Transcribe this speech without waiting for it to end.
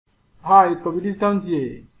Hi, it's Kobby Discount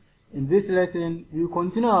here. In this lesson, we will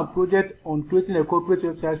continue our project on creating a corporate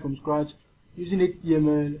website from scratch using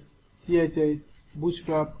HTML, CSS,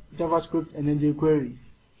 Bootstrap, JavaScript, and jQuery.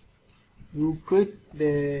 We will create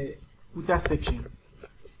the footer section.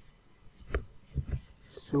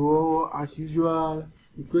 So, as usual,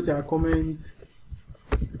 we create our comment,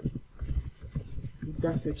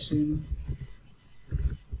 footer section.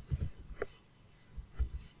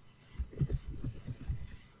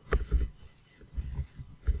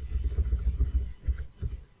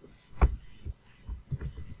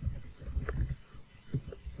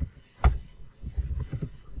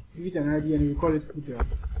 Give it an ID and we call it footer.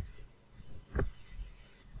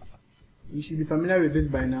 You should be familiar with this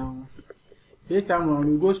by now. This time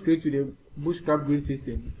around, we go straight to the Bootstrap grid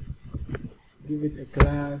system. Give it a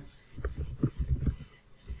class.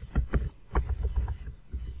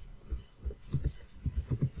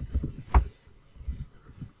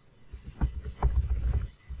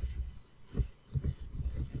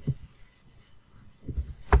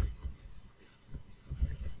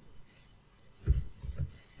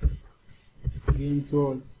 Game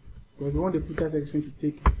 12. Because we want the footer section to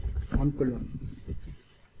take one column.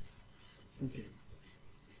 Okay.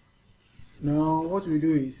 Now what we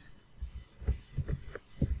do is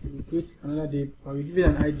we create another div, or we give it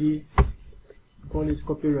an ID, call it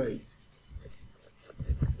copyright.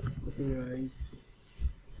 Copyright.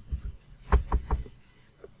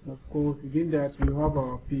 Of course, within that we have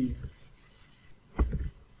our P.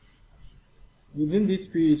 Within this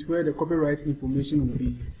P is where the copyright information will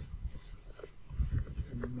be.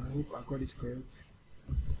 I hope I got this correct.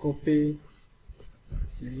 Copy,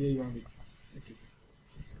 and here you have it. Okay.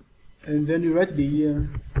 And then you write the year.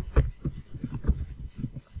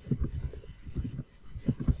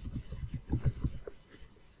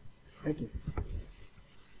 Okay.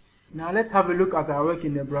 Now let's have a look at our work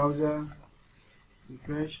in the browser.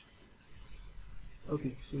 Refresh.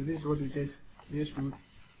 Okay, so this is what we just wrote.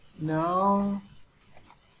 Now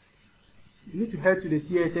you need to head to the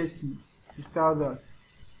CSS to start that.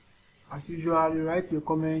 As usual, you write your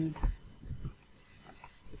comments.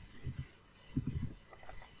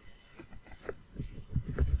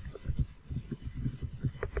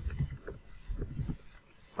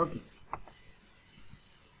 Okay.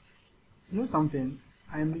 You know something?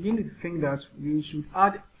 I am beginning to think that we should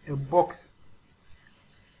add a box,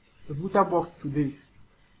 a footer box to this.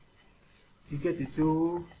 You get it?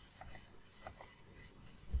 So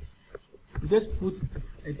you just put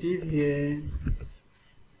a div here.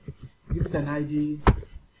 Give it an ID,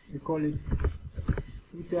 we call it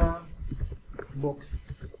footer box.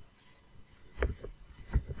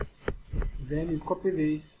 Then you copy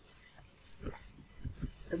this.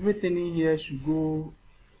 Everything in here should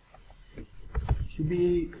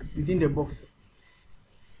be within the box.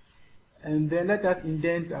 And then let us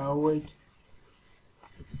indent our work.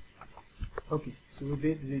 Okay, so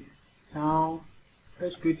this is it. Now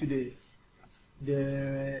let's go to the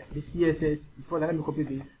CSS. Before that, let me copy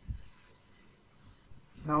this.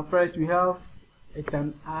 Now first we have, it's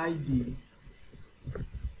an ID.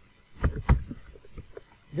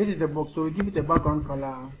 This is the box, so we give it a background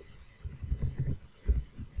color.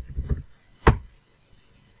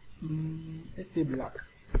 Let's say black.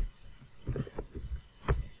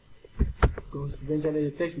 Because eventually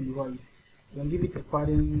the text will be white. We can give it a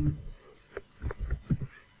padding,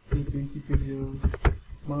 say 20 pixels,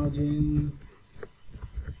 margin,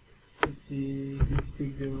 let's say 20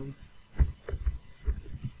 pixels.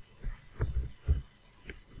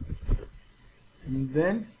 And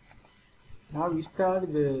then now we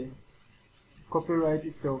start the copyright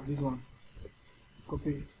itself. This one,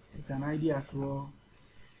 copy, it's an ID as well.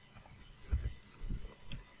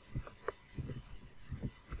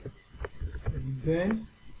 And then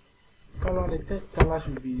color, the text color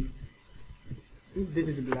should be, if this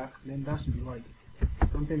is black, then that should be white,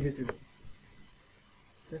 something visible.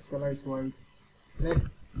 Text color is white. Let's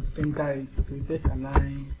center it, so text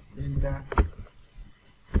align, center.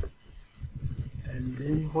 And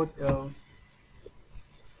then what else?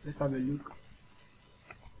 Let's have a look.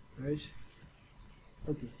 Right.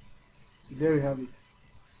 Okay. So there we have it.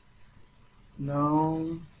 Now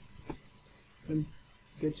let me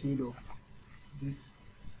get rid of this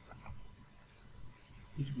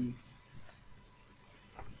width.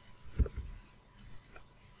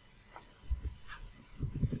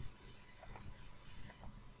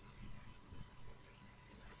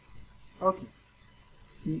 Okay.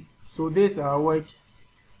 So this is our work.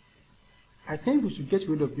 I think we should get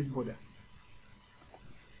rid of this border.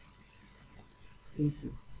 I think so.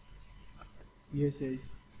 CSS.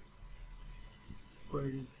 Where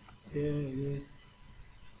is it? There it is.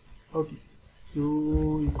 Okay, so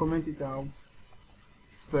you comment it out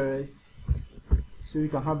first so you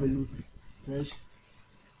can have a look. Fresh.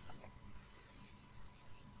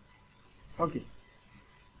 Okay,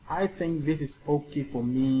 I think this is okay for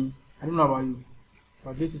me. I don't know about you,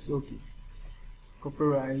 but this is okay.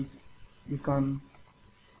 Copyright, you can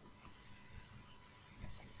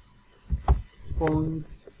font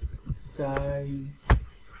size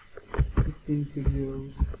 16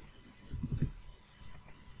 pixels.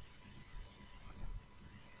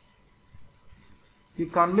 You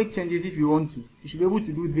can make changes if you want to. You should be able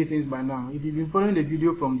to do these things by now. If you've been following the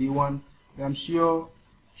video from day one, I'm sure you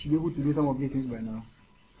should be able to do some of these things by now.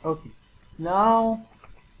 Okay, now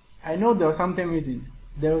I know there was something missing.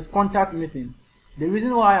 There was contact missing. The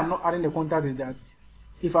reason why I'm not adding the contact is that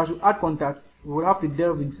if I should add contact, we will have to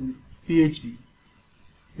delve into PHP.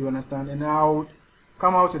 You understand? And I'll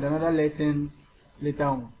come out with another lesson later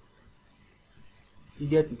on. You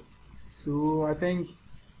get it? So I think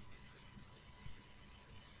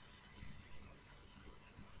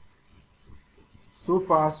so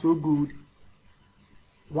far so good.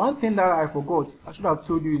 One thing that I forgot, I should have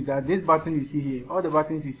told you, is that this button you see here, all the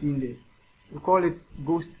buttons you see in there, we call it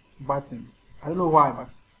ghost button. I don't know why, but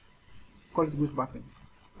call it ghost button.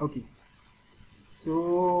 Okay,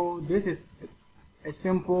 so this is a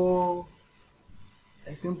simple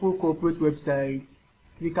corporate website.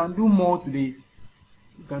 We can do more to this.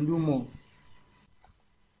 We can do more.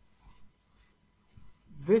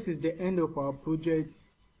 This is the end of our project.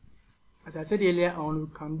 As I said earlier on, we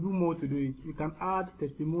can do more to this. We can add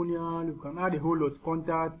testimonial, we can add a whole lot of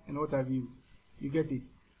contact and what have you. You get it?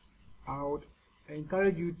 I would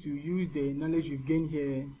encourage you to use the knowledge you've gained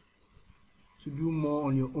here to do more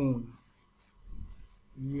on your own.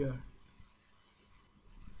 Yeah.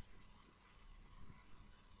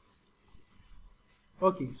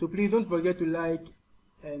 Okay, so please don't forget to like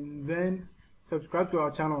and then subscribe to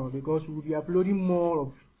our channel, because we will be uploading more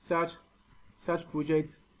of such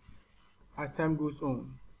projects as time goes on.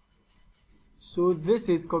 So this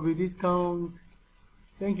is Kobby Discount.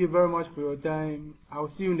 Thank you very much for your time. I'll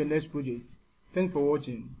see you in the next project. Thanks for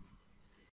watching.